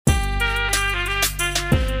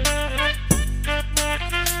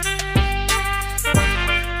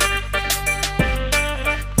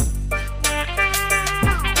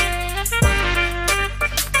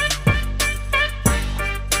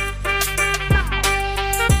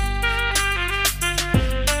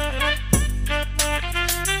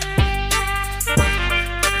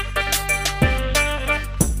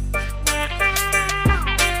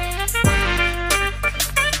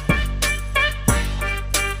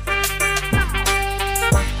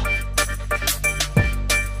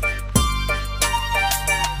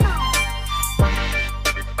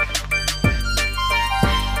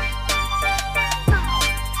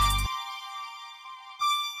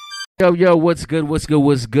Yo, what's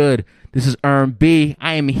good? This is Earn B.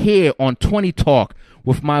 I am here on 20 Talk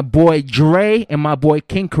with my boy Dre and my boy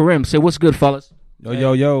King Karim. Say what's good, fellas.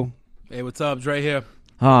 Yo. Hey, what's up? Dre here.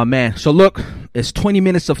 Oh, man. So, look, it's 20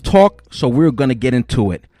 minutes of talk, so we're going to get into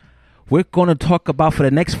it. We're going to talk about, for the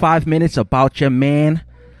next 5 minutes, about your man,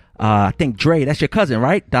 I think Dre, that's your cousin,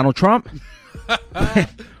 right? Donald Trump?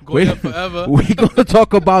 Going up forever. We're going to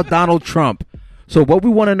talk about Donald Trump. So what we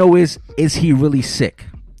want to know is he really sick?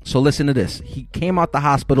 So listen to this. He came out the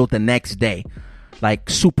hospital the next day like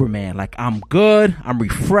Superman. Like, I'm good. I'm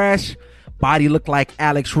refreshed. Body looked like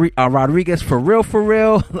Alex Rodriguez. For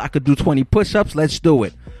real. I could do 20 push-ups. Let's do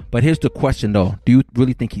it. But here's the question, though. Do you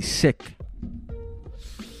really think he's sick?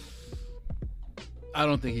 I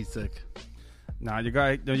don't think he's sick. Nah,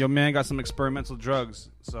 your man got some experimental drugs.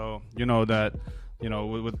 So, you know that,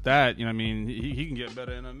 with that, you know what I mean, he can get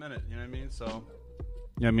better in a minute, you know what I mean? So,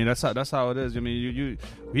 you know what I mean, that's how it is. I mean,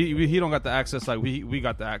 he don't got the access like we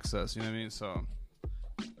got the access, you know what I mean? So,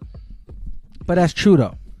 but that's true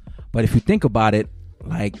though. But if you think about it,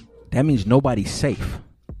 like, that means nobody's safe.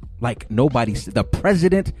 Like, the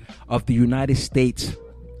president of the United States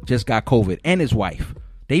just got COVID, and his wife.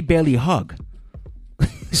 They barely hug.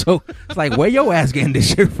 So it's like, where your ass getting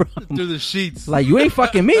this shit from? Through the sheets. Like, you ain't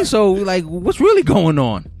fucking me, so like, what's really going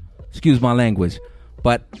on? Excuse my language.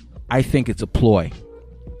 But I think it's a ploy.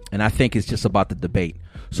 And I think it's just about the debate.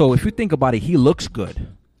 So if you think about it, he looks good.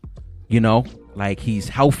 Like, he's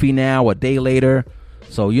healthy now a day later.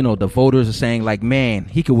 So, the voters are saying, like, man,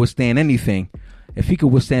 he could withstand anything. If he could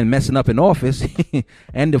withstand messing up in office,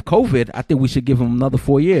 end of COVID, I think we should give him another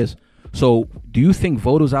 4 years. So do you think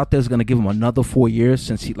voters out there is going to give him another 4 years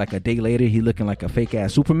since he, like, a day later, he looking like a fake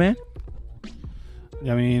ass Superman?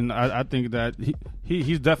 I mean, I think that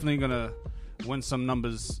he's definitely going to win some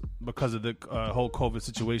numbers because of the whole COVID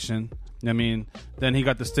situation. You know what I mean? Then he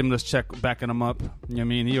got the stimulus check backing him up. You know what I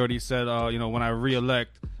mean? He already said, when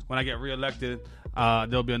I get reelected,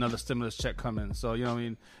 there'll be another stimulus check coming. So, you know what I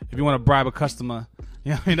mean? If you want to bribe a customer,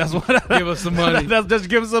 you know what I mean? That's what. Give us some money. Just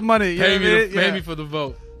give us some money. Pay me for the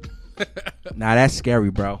vote. Nah, that's scary,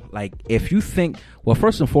 bro. Like, if you think, well,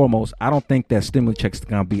 first and foremost, I don't think that stimulus check's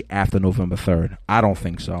going to be after November 3rd. I don't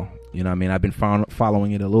think so. You know what I mean? I've been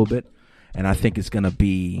following it a little bit, and I think it's going to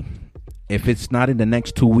be, if it's not in the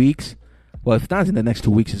next 2 weeks, well, if it's not in the next 2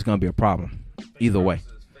 weeks, it's going to be a problem. Either way.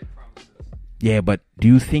 Yeah, but do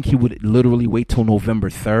you think he would literally wait till November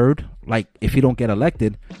 3rd? Like, if he don't get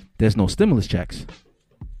elected, there's no stimulus checks.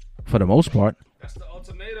 For the most part. That's the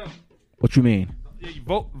ultimatum. What you mean? Yeah, you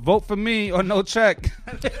vote for me or no check.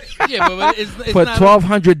 Yeah, but it's for not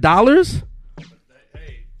 $1,200?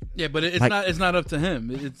 Yeah, but it's not up to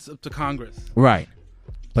him. It's up to Congress. Right.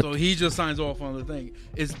 But so he just signs off on the thing.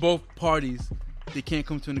 It's both parties. They can't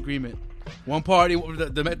come to an agreement. One party,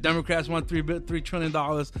 the Democrats want $3 trillion.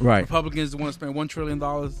 Right. Republicans want to spend $1 trillion.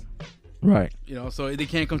 Right. So they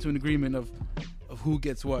can't come to an agreement of who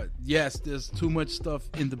gets what. Yes, there's too much stuff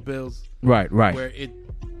in the bills. Right. Where it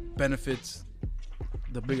benefits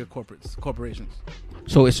the bigger corporations.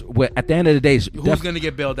 So it's at the end of the day, who's going to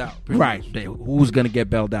get bailed out? Right. Who's going to get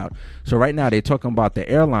bailed out? So right now they're talking about the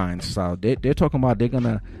airlines. So they're talking about they're going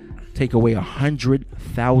to take away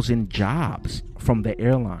 100,000 jobs from the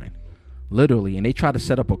airline. Literally. And they try to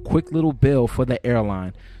set up a quick little bill for the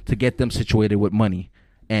airline to get them situated with money.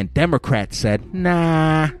 And Democrats said,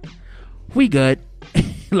 nah, we good.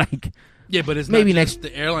 Like, yeah, but it's maybe not just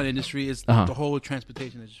the airline industry. It's the whole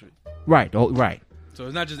transportation industry. Right. Oh, right. So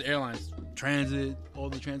it's not just airlines. Transit, all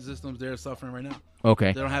the transit systems, they're suffering right now.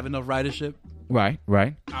 Okay. They don't have enough ridership. Right.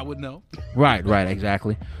 I would know. Right,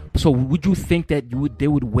 exactly. So would you think that they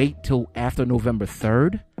would wait till after November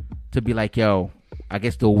 3rd to be like, yo, I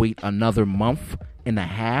guess they'll wait another month and a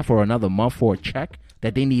half or another month for a check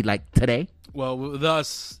that they need like today? Well, with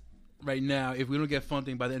us right now, if we don't get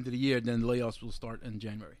funding by the end of the year, then the layoffs will start in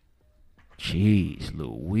January. Jeez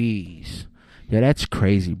Louise. Yeah, that's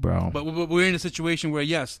crazy, bro. But we're in a situation where,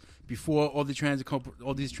 yes, before all these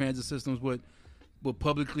transit systems would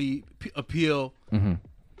publicly appeal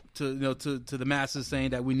to the masses,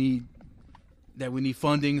 saying that we need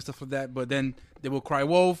funding and stuff like that. But then they will cry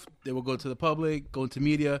wolf. They will go to the public, go into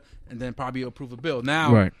media, and then probably approve a bill.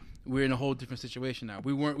 Now we're in a whole different situation. Now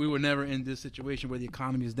we were never in this situation where the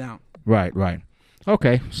economy is down. Right.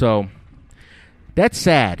 Okay, so. That's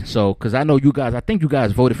sad. So, because I know I think you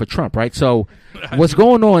guys voted for Trump, right? So, what's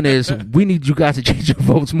going on is we need you guys to change your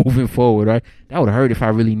votes moving forward, right? That would hurt if I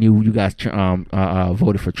really knew you guys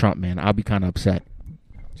voted for Trump, man. I'll be kind of upset.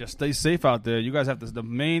 Just stay safe out there. You guys have to. The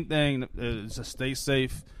main thing is to stay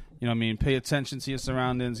safe. You know what I mean? Pay attention to your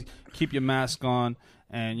surroundings. Keep your mask on.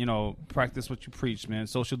 And, you know, practice what you preach, man.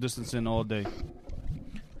 Social distancing all day.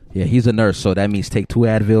 Yeah, he's a nurse, so that means take 2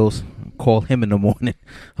 Advils, call him in the morning.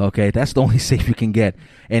 Okay, that's the only safe you can get.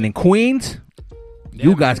 And in Queens,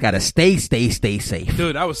 you guys got to stay safe.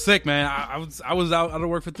 Dude, I was sick, man. I was out of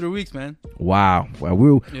work for 3 weeks, man. Wow.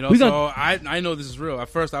 Well, I know this is real. At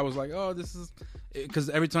first, I was like, oh, this is... Because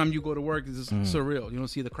every time you go to work, it's just surreal. You don't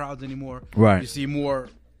see the crowds anymore. Right. You see more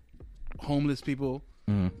homeless people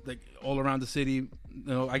like all around the city. You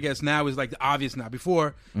know, I guess now is like the obvious now.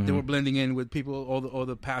 Before they were blending in with people, all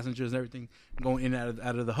the passengers and everything going in and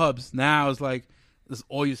out of the hubs. Now it's like this is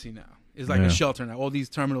all you see now. It's like a shelter now. All these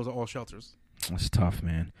terminals are all shelters. That's tough,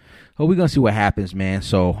 man. Well, we're gonna see what happens, man.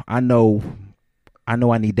 So I know I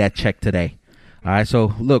need that check today. All right.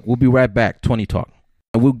 So look, we'll be right back. 20 Talk.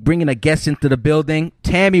 We're bringing a guest into the building.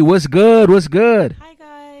 Tammy, what's good? What's good? Hi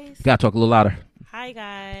guys. You gotta talk a little louder. Hi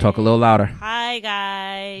guys. Talk a little louder. Hi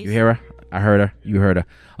guys. You hear her? I heard her. You heard her.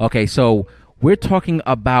 Okay, so we're talking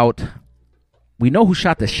about, we know who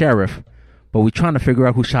shot the sheriff, but we're trying to figure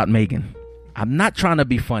out who shot Megan. I'm not trying to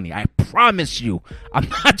be funny. I promise you. I'm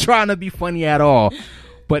not trying to be funny at all.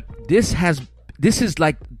 But this is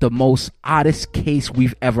like the most oddest case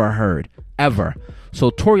we've ever heard. Ever. So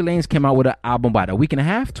Tory Lanez came out with an album about a week and a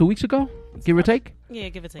half, 2 weeks ago, give or take. Yeah,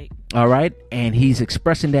 give or take. All right. And he's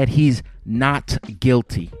expressing that he's not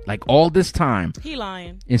guilty. Like all this time. He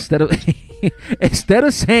lying. Instead of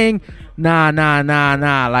saying, nah,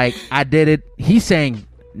 like I did it, he's saying,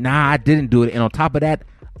 nah, I didn't do it. And on top of that,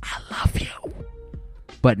 I love you.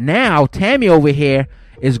 But now Tammy over here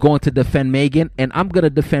is going to defend Megan, and I'm going to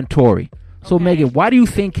defend Tory. So Okay. Megan, why do you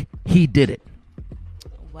think he did it?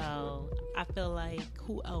 Well, I feel like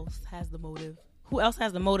who else has the motive? Who else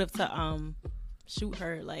has the motive to shoot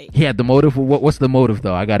her? Like, He had the motive. What's the motive,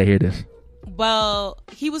 though? I got to hear this. well,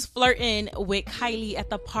 he was flirting with Kylie at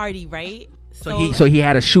the party, right? So he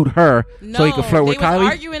had to shoot her so he could flirt with they was Kylie.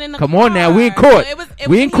 arguing in the Come on now, we in car. court. So it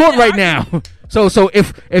we was in court heated right now. So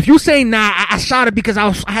if you say nah, I shot her because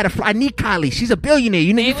I need Kylie. She's a billionaire.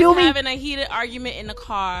 You They feel was me? having a heated argument in the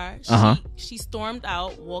car. Uh-huh. She stormed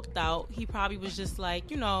out, walked out. He probably was just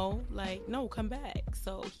like, no, come back.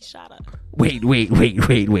 So he shot her. Wait.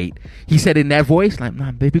 He said in that voice, like,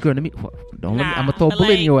 nah, baby girl, let me. I'm gonna throw a but bullet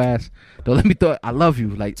in like- your ass. Don't let me throw. I love you.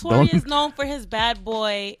 Like, Tory don't. is known for his bad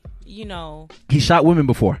boy, He shot women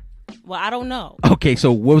before. well, I don't know. Okay,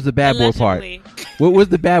 so what was the bad boy part? Allegedly. What was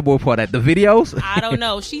the bad boy part at the videos? I don't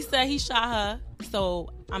know. She said he shot her, so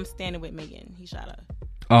I'm standing with Megan. He shot her.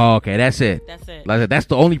 Oh, okay, that's it. That's it. Like, that's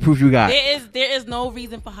the only proof you got. There is no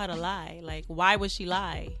reason for her to lie. Like, why would she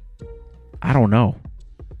lie? I don't know.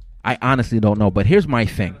 I honestly don't know. But here's my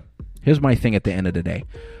thing. At the end of the day,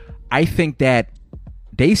 I think that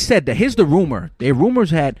they said that. Here's the rumor. The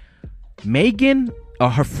rumors had Megan or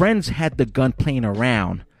her friends had the gun playing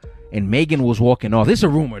around, and Megan was walking off. This is a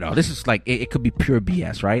rumor, though. This is like it could be pure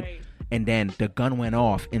BS, right? And then the gun went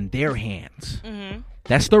off in their hands. Mm-hmm.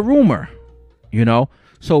 That's the rumor,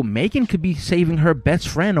 So Megan could be saving her best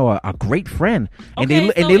friend or a great friend, and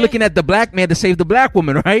Okay, they're looking at the black man to save the black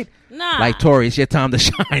woman, right? Nah. Like, Tory, it's your time to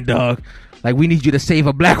shine, dog. Like, we need you to save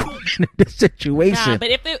a black woman in this situation. Nah, but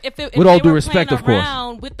if With all they due were respect, playing of course.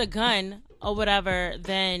 around with the gun or whatever,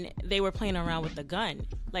 then they were playing around with the gun.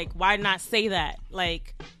 Like, why not say that?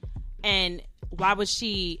 Like, and why would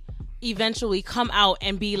she eventually come out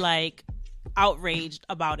and be like outraged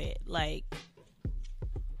about it? Like,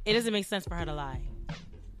 it doesn't make sense for her to lie.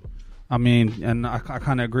 I mean, and I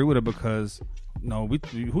kind of agree with it because,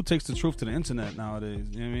 who takes the truth to the internet nowadays?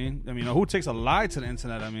 You know what I mean? Who takes a lie to the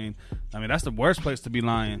internet? I mean, that's the worst place to be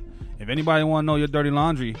lying. If anybody want to know your dirty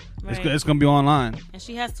laundry, Right. it's gonna be online. And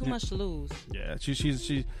she has too much to lose. Yeah,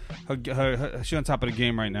 she's on top of the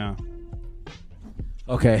game right now.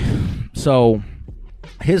 Okay, so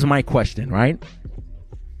here's my question, right?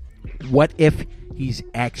 What if he's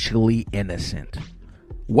actually innocent?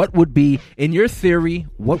 What would be, in your theory,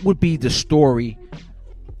 what would be the story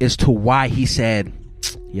as to why he said,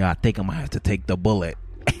 yeah, I think I might have to take the bullet?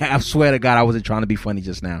 I swear to God, I wasn't trying to be funny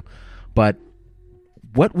just now. But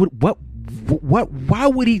why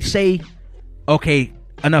would he say, okay,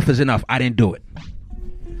 enough is enough, I didn't do it?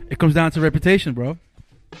 It comes down to reputation, bro.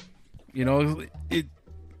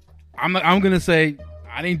 I'm gonna say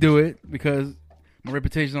I didn't do it because my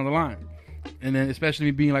reputation's on the line, and then especially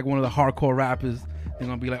me being like one of the hardcore rappers, they're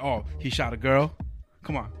gonna be like, "Oh, he shot a girl.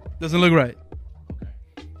 Come on, doesn't look right."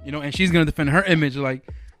 And she's gonna defend her image, like,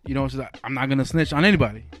 she's like, "I'm not gonna snitch on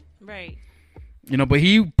anybody." Right. But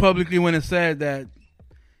he publicly went and said that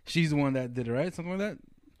she's the one that did it, right? Something like that.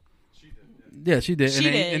 She did. Yeah, she did. She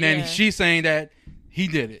did, And then yeah. she's saying that he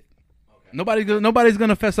did it. Nobody's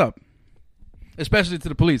gonna fess up, especially to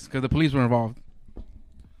the police because the police were involved.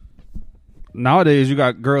 Nowadays, you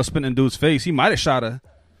got girls spitting in dude's face. He might have shot her.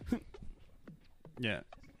 Yeah.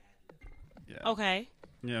 Okay.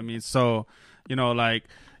 Yeah, I mean, so,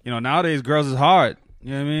 nowadays girls is hard.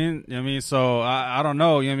 You know what I mean? You know what I mean? So I don't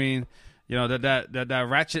know. You know what I mean? That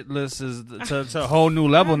ratchet list is to a whole new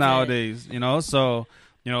level nowadays. So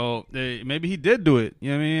maybe he did do it.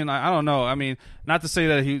 You know what I mean? I don't know. I mean, not to say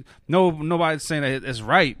that nobody's saying that it's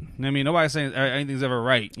right. You know what I mean? Nobody's saying anything's ever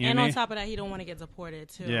right. You know and what I on mean? top of that, he don't want to get deported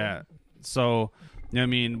too. Yeah. So, you know what I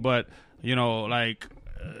mean? But,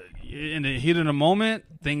 in the heat of the moment,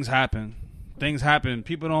 things happen.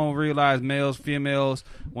 People don't realize, males, females,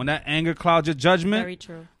 when that anger clouds your judgment. Very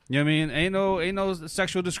true. You know what I mean? Ain't no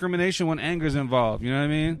sexual discrimination when anger's involved. You know what I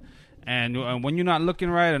mean? And when you're not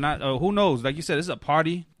looking right or not, who knows? Like you said, this is a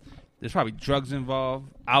party. There's probably drugs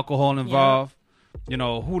involved, alcohol involved. Yeah.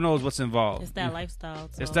 Who knows what's involved? It's that lifestyle.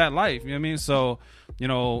 So. It's that life. You know what I mean? So,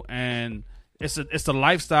 and it's the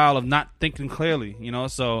lifestyle of not thinking clearly.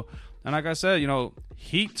 So, and like I said,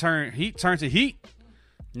 heat turned to heat.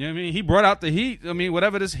 You know what I mean? He brought out the heat. I mean,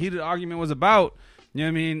 whatever this heated argument was about. You know what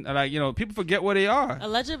I mean? Like, people forget where they are.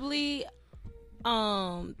 Allegedly,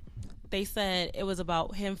 they said it was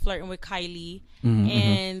about him flirting with Kylie,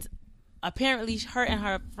 and apparently her and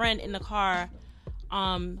her friend in the car,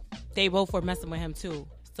 they both were messing with him too.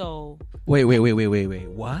 So wait.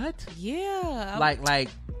 What? Yeah. Like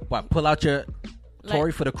what? Pull out your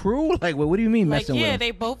Tory for the crew? Like, what do you mean messing with him? Yeah,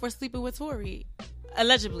 they both were sleeping with Tory.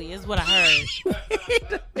 Allegedly, is what I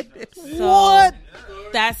heard. So, what?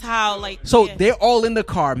 That's how, So yeah. they're all in the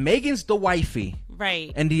car. Megan's the wifey.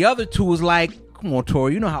 Right. And the other two was like, come on,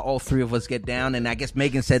 Tory, you know how all three of us get down. And I guess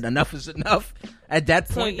Megan said enough is enough. At that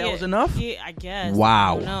point, that was enough? Yeah, I guess.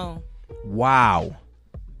 Wow. I don't know. Wow.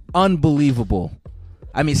 Unbelievable.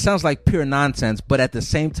 I mean, it sounds like pure nonsense, but at the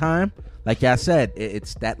same time, like I said,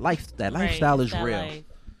 it's that life. That lifestyle is real. Life.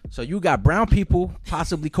 So you got brown people,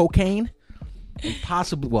 possibly cocaine, and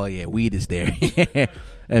possibly, well, yeah, weed is there.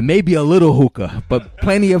 And maybe a little hookah, but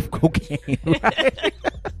plenty of cocaine. Right?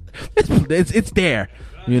 it's there,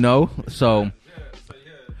 So,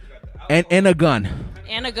 and a gun.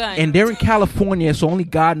 And they're in California, so only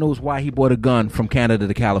God knows why he bought a gun from Canada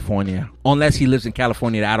to California. Unless he lives in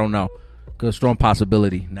California, I don't know. Because strong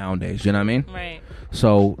possibility nowadays, you know what I mean? Right.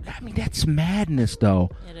 So, I mean, that's madness, though.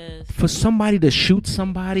 It is. For somebody to shoot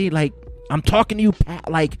somebody, like, I'm talking to you,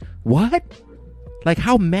 like, what? Like,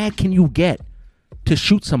 how mad can you get to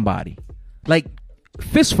shoot somebody? Like,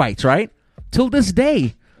 fist fights, right? Till this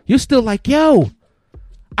day, you're still like, yo,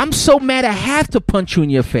 I'm so mad I have to punch you in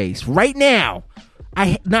your face right now.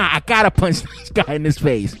 I gotta punch this guy in his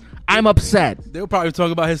face. I'm upset. They'll probably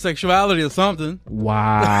talk about his sexuality or something.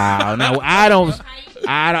 Wow. Now I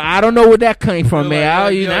don't know where that came from,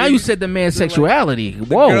 man. You said the man's sexuality.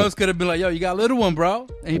 Whoa. The girls could have been like, yo, you got a little one, bro.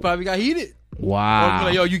 And he probably got heated. Wow. Or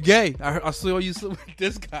like, yo, you gay. I saw you sleep with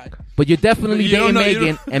this guy. But you're definitely dating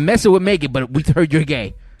Megan and messing with Megan, but we heard you're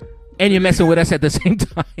gay. And you're messing with us at the same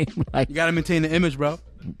time. Like, you got to maintain the image, bro.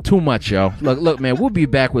 Too much, yo. Look, man, we'll be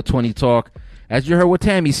back with 20 Talk. As you heard what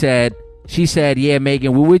Tammy said, she said, yeah,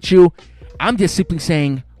 Megan, we're with you. I'm just simply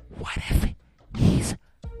saying, what if he's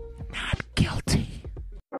not guilty?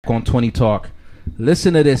 On 20 Talk.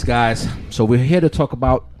 Listen to this, guys. So we're here to talk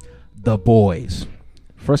about The Boys.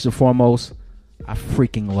 First and foremost, I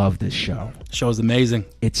freaking love this show. Show's amazing.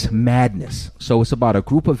 It's madness. So it's about a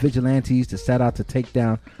group of vigilantes that set out to take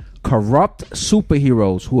down corrupt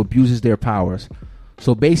superheroes who abuses their powers.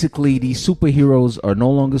 So basically, these superheroes are no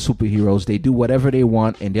longer superheroes. They do whatever they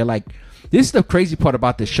want, and they're like, this is the crazy part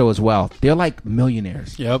about this show as well. They're like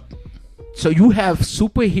millionaires. Yep. So you have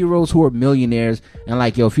superheroes who are millionaires, and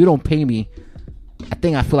like, yo, if you don't pay me,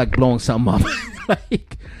 I feel like blowing something up.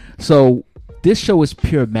 So this show is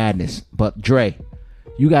pure madness. But Dre,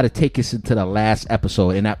 you got to take us into the last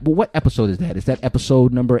episode. And what episode is that? Is that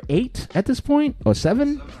episode number 8 at this point, or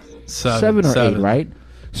 7? 7 or 8, right?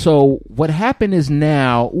 So what happened is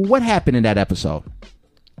what happened in that episode?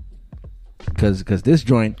 Because this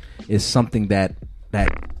joint is something that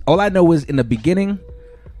all I know is in the beginning,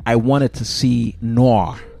 I wanted to see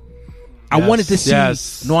Noir. I wanted to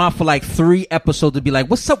see Noir for like 3 episodes to be like,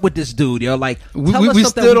 what's up with this dude? Yo, like, we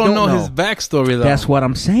still don't know his backstory, though. That's what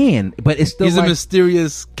I'm saying. But it's still he's a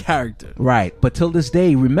mysterious character. Right. But till this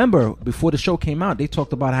day, remember, before the show came out, they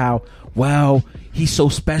talked about how, well, he's so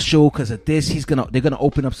special because of this. They're gonna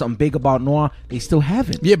open up something big about Noir. They still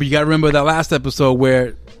haven't. Yeah, but you got to remember that last episode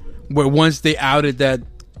where once they outed that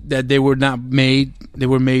they were not made, they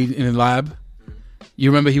were made in a lab.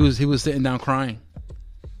 You remember he was sitting down crying.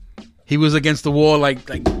 he was against the wall, like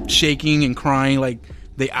shaking and crying, like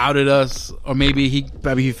they outed us, or maybe he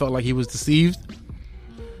felt like he was deceived.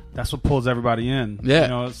 That's what pulls everybody in. Yeah. You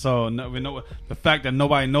know, so we know the fact that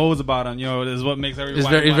nobody knows about him, you know, is what makes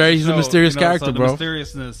everybody. He's a mysterious character, so the bro.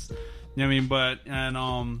 Mysteriousness. You know what I mean? But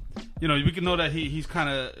you know, we can know that he's kind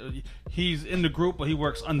of he's in the group, but he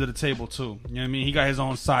works under the table too. You know what I mean? He got his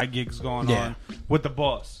own side gigs going on with the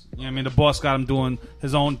boss. You know what I mean? The boss got him doing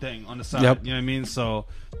his own thing on the side. Yep. You know what I mean? So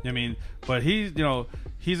you know what I mean? But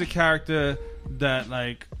he's a character that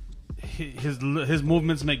like his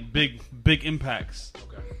movements make big impacts.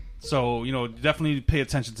 Okay. So you know, definitely pay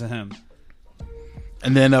attention to him.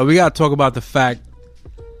 And then we got to talk about the fact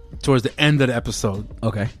towards the end of the episode.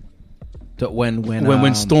 Okay.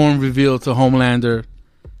 When Storm revealed to Homelander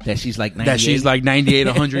that she's like 98. 98,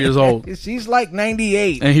 100 years old. She's like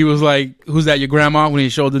 98. And he was like, "Who's that? Your grandma?" When he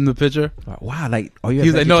showed him the picture. Wow, like, are you? He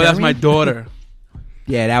was like, "No, that's my daughter."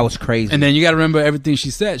 Yeah, that was crazy. And then you got to remember everything she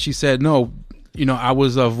said. She said, "No, you know, I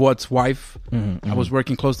was Vought's wife. Mm-hmm. I was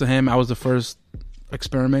working close to him. I was the first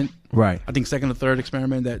experiment, right? I think second or third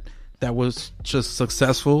experiment that was just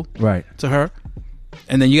successful, right, to her."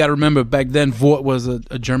 And then you got to remember, back then, Vought was a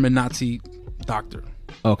German Nazi doctor.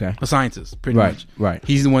 Okay. A scientist, pretty right, much. Right.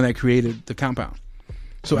 He's the one that created the compound.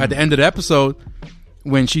 So at the end of the episode,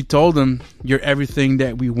 when she told him, "You're everything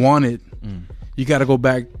that we wanted," you got to go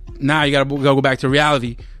back. Now you got to go back to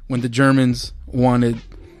reality when the Germans wanted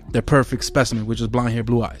their perfect specimen, which is blonde hair,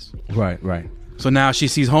 blue eyes. Right, right. So now she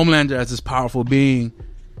sees Homelander as this powerful being,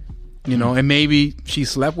 you know, and maybe she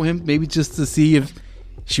slept with him, maybe just to see if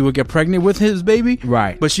she would get pregnant with his baby.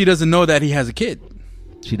 Right. But she doesn't know that he has a kid.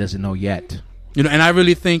 She doesn't know yet. You know, and I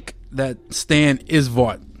really think that Stan is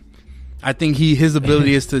Vought. I think his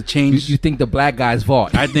ability is to change. You think the black guy's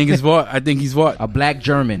Vought? I think it's Vought. I think he's Vought. A black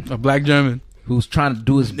German. A black German. Who's trying to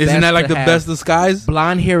do his best. Isn't that like to the have best disguise?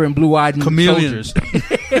 Blonde hair and blue-eyed chameleon soldiers.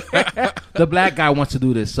 The black guy wants to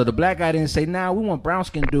do this. So the black guy didn't say, "Nah, we want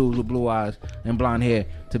brown-skinned dudes with blue eyes and blonde hair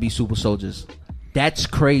to be super soldiers." That's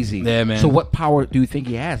crazy. Yeah, man. So what power do you think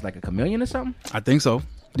he has? Like a chameleon or something? I think so.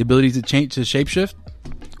 The ability to change, to shapeshift.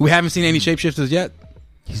 We haven't seen any shapeshifters yet.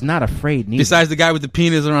 He's not afraid. Neither. Besides the guy with the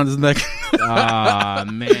penis around his neck. Ah,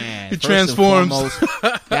 man. He transforms. Foremost,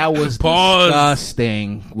 that was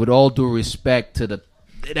disgusting. With all due respect to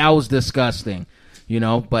that was disgusting. You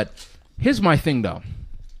know, but here's my thing though.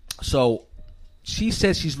 So she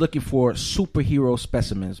says she's looking for superhero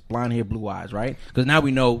specimens, blonde hair, blue eyes, right? Because now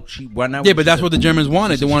we know yeah, but that's what the Germans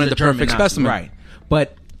wanted. They wanted the perfect specimen, right?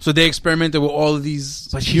 But so they experimented with all of these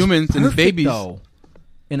humans and babies. Though,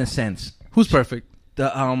 in a sense, who's perfect?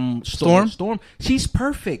 The Storm. She's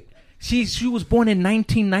perfect. She was born in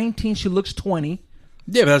 1919. She looks 20.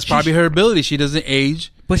 Yeah, but that's probably her ability. She doesn't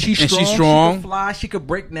age, but she's strong. She's strong. She can fly. She could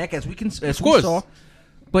break neck, as we course. saw.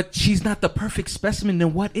 But she's not the perfect specimen.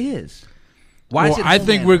 Then what is? Why is it? I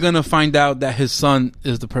think we're gonna find out that his son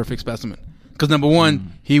is the perfect specimen. Because number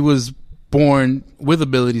one, he was born with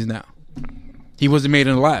abilities. Now, he wasn't made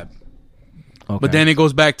in a lab. Okay. But then it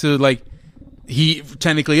goes back to like he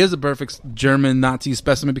technically is a perfect German Nazi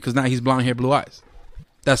specimen because now he's blonde hair, blue eyes.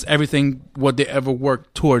 That's everything what they ever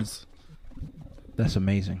worked towards. That's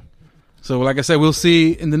amazing. So, like I said, we'll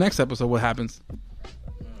see in the next episode what happens.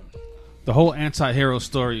 The whole anti-hero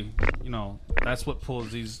story, you know, that's what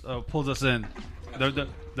pulls us in.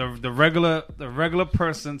 The regular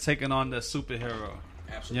person taking on the superhero.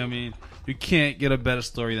 Absolutely. You know what I mean? You can't get a better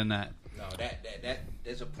story than that. No, that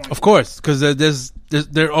there's a point. Of course, because there's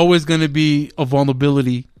always going to be a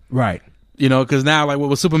vulnerability, right? You know, because now, like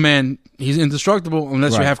with Superman, he's indestructible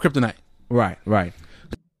unless you have kryptonite. Right, right.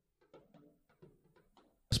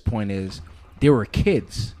 This point is, there were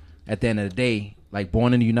kids at the end of the day, like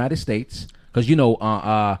born in the United States, because you know,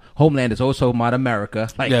 Homeland is also about America,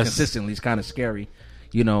 like consistently. It's kind of scary,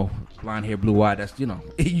 you know, blonde hair, blue eye. That's, you know,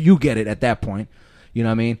 you get it at that point, you know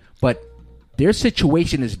what I mean? But their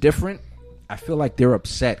situation is different. I feel like they're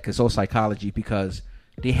upset because it's all psychology, because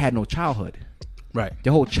they had no childhood. Right.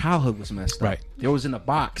 Their whole childhood was messed up. Right. They was in a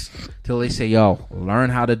box till they say, "Yo, learn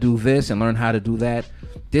how to do this and learn how to do that.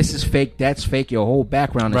 This is fake. That's fake. Your whole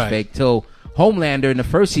background is fake." Till Homelander in the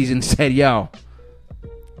first season said, "Yo,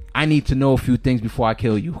 I need to know a few things before I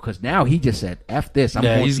kill you," because now he just said, "F this."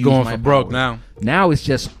 He's going for broke now. Now it's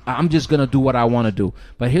just, I'm just gonna do what I want to do.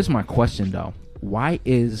 But here's my question though: why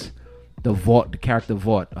is the character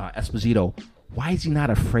Vought, Esposito? Why is he not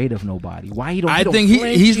afraid of nobody? Why he don't? I think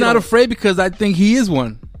he's not afraid because I think he is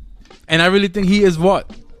one, and I really think he is Vought.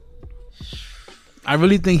 I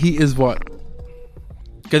really think he is Vought.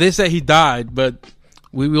 Because they say he died, but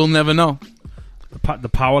we will never know. The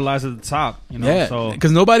power lies at the top, you know. Yeah, so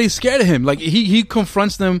because nobody's scared of him. Like he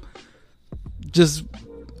confronts them just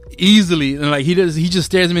easily, and like he just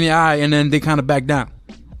stares them in the eye, and then they kind of back down.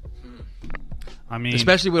 I mean,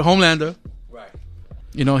 Especially with Homelander, Right.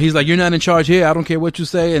 you know, he's like, "You're not in charge here. I don't care what you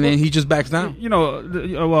say," and then he just backs down. you know,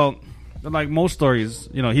 well, like most stories,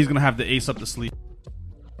 you know, he's gonna have the ace up the sleeve.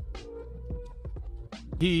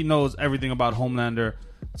 He knows everything about Homelander,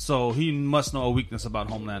 so he must know a weakness about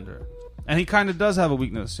Homelander, and he kind of does have a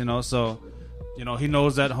weakness, you know. So, you know, he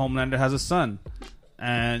knows that Homelander has a son,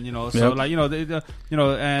 and you know, so Yep. like you know, you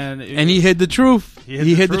know, and And he hid the truth.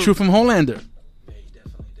 He hid the truth from Homelander. Yeah, he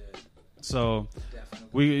definitely did. So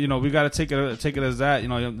we got to take it as that, you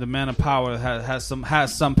know, the man of power has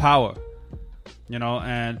some power, you know,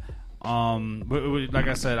 and like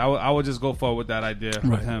I said, I would just go forward with that idea Right.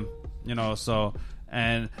 with him, you know. So,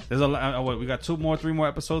 and there's we got 3 more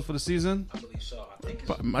episodes for the season. I believe so. I think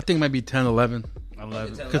I think it might be 10, 11.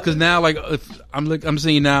 11. Because now, like, if I'm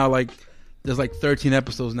seeing now, like, there's like 13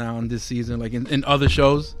 episodes now in this season, like in other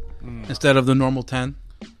shows, instead of the normal 10.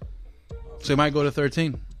 So it might go to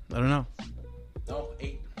 13. I don't know. no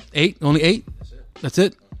 8. 8? Only 8? That's it. That's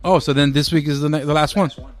it? Oh, so then this week is the last one.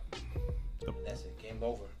 Last one. That's it. Game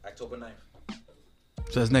over. October 9th.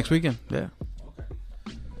 So that's next weekend. Yeah.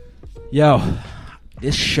 Yo,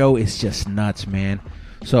 this show is just nuts, man.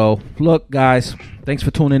 So, look, guys, thanks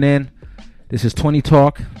for tuning in. This is 20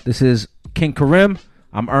 Talk. This is King Karim.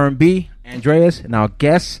 I'm R&B, Andreas, and our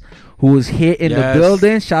guest who is here in Yes. the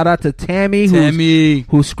building. Shout out to Tammy,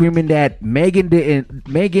 who's screaming that Megan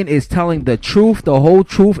is telling the truth, the whole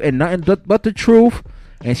truth, and nothing but the truth.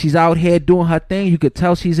 And she's out here doing her thing. You could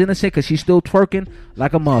tell she's innocent because she's still twerking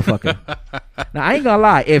like a motherfucker. Now I ain't gonna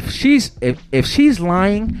lie. If she's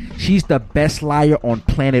lying, she's the best liar on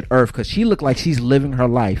planet Earth because she look like she's living her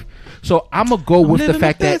life. So I'm gonna go with the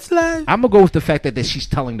fact that she's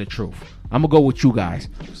telling the truth. I'm gonna go with you guys.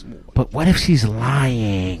 But what if she's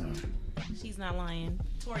lying? She's not lying.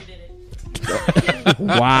 Tori did it.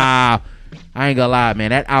 Wow. I ain't gonna lie,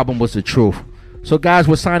 man. That album was the truth. So, guys,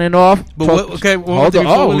 we're signing off. But what Hold on.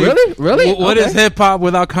 Oh, really? What Okay. is hip hop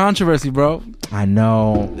without controversy, bro? I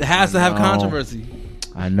know. It has to have controversy.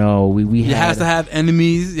 I know. We You had have to have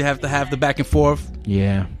enemies. You have to have the back and forth,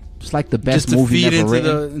 yeah. It's like the best just to movie feed ever into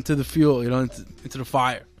written. into the fuel, you know, into the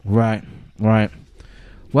fire. Right.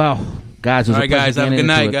 Well, guys, it was All a right, pleasure guys, have a getting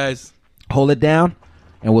good into night, it. guys. Hold it down,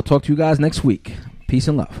 and we'll talk to you guys next week. Peace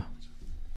and love.